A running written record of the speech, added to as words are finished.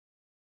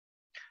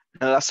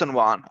In lesson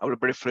 1, I will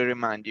briefly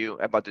remind you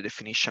about the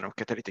definition of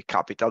catalytic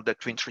capital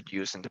that we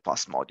introduced in the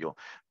past module,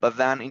 but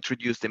then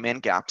introduce the main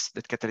gaps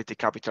that catalytic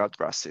capital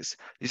addresses.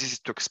 This is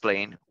to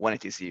explain when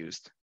it is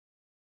used.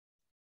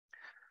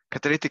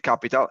 Catalytic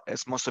capital,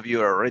 as most of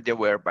you are already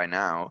aware by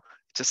now,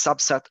 it's a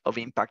subset of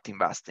impact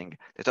investing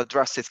that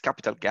addresses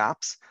capital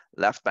gaps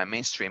left by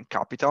mainstream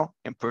capital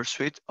in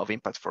pursuit of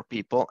impact for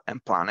people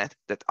and planet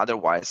that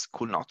otherwise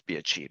could not be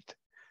achieved.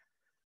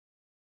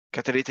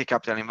 Catalytic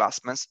capital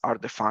investments are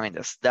defined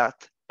as debt,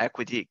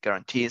 equity,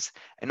 guarantees,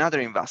 and other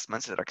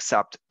investments that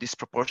accept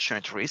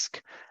disproportionate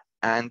risk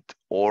and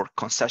or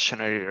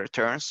concessionary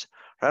returns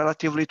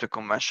relatively to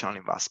conventional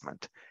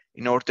investment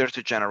in order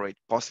to generate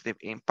positive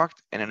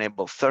impact and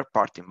enable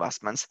third-party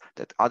investments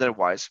that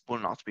otherwise will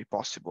not be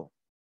possible.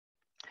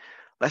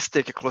 Let's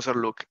take a closer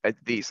look at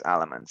these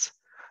elements.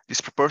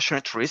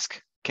 Disproportionate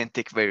risk can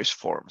take various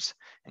forms,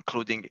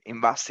 including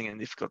investing in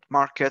difficult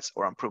markets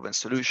or unproven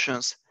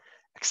solutions,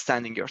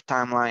 extending your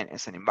timeline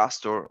as an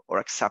investor or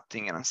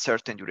accepting an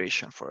uncertain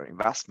duration for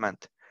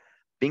investment,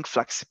 being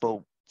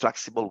flexible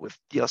with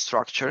deal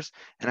structures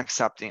and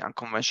accepting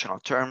unconventional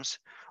terms,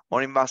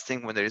 or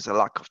investing when there is a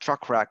lack of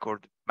track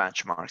record,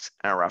 benchmarks,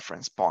 and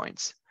reference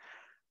points.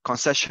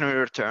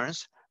 Concessionary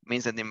returns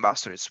means that the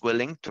investor is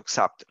willing to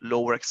accept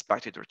lower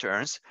expected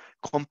returns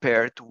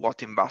compared to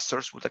what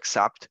investors would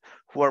accept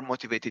who are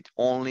motivated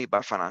only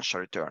by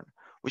financial return,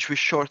 which we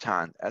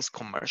shorthand as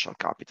commercial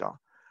capital.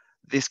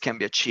 This can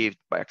be achieved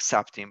by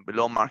accepting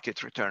below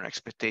market return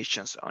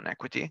expectations on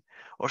equity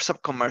or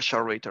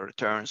sub-commercial rate of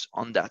returns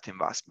on debt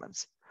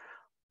investments.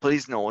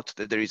 Please note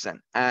that there is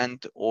an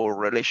and or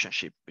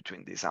relationship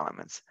between these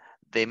elements.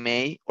 They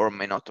may or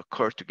may not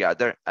occur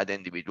together at the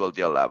individual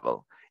deal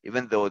level,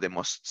 even though they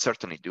most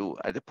certainly do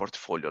at the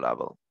portfolio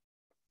level.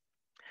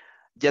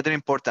 The other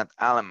important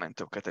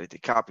element of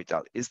catalytic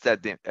capital is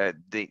that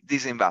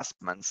these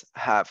investments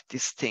have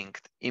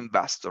distinct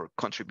investor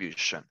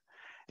contribution.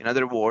 In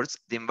other words,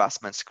 the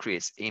investments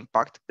create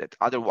impact that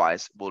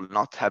otherwise would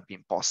not have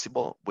been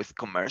possible with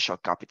commercial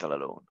capital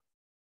alone.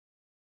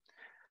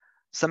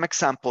 Some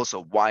examples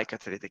of why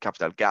catalytic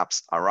capital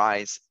gaps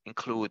arise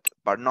include,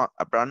 but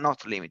are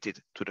not limited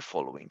to the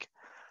following.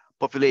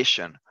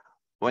 Population,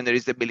 when there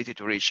is the ability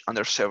to reach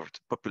underserved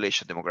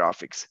population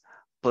demographics.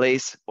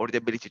 Place, or the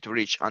ability to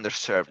reach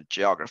underserved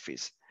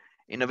geographies.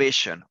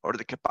 Innovation, or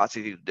the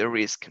capacity to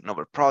de-risk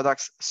novel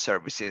products,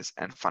 services,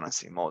 and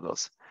financing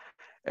models.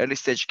 Early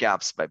stage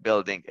gaps by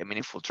building a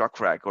meaningful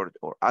track record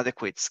or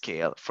adequate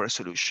scale for a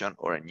solution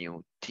or a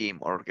new team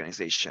or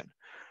organization.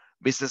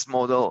 Business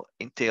model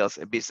entails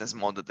a business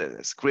model that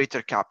has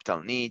greater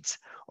capital needs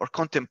or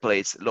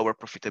contemplates lower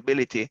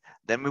profitability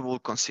than we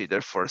would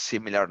consider for a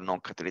similar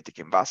non-catalytic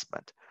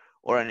investment,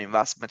 or an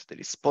investment that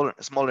is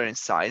smaller in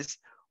size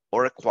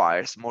or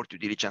requires more due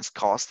diligence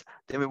cost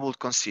than we would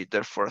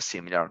consider for a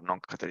similar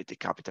non-catalytic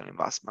capital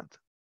investment.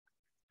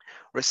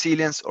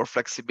 Resilience or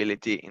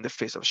flexibility in the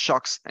face of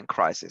shocks and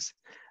crises.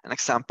 An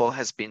example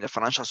has been the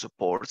financial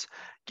support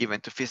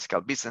given to physical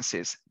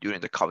businesses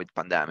during the COVID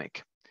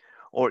pandemic,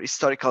 or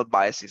historical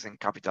biases in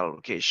capital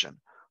allocation.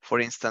 For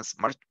instance,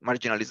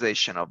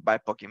 marginalization of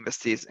BIPOC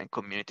investees and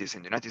communities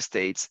in the United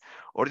States,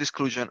 or the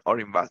exclusion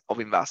of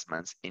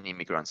investments in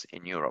immigrants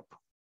in Europe.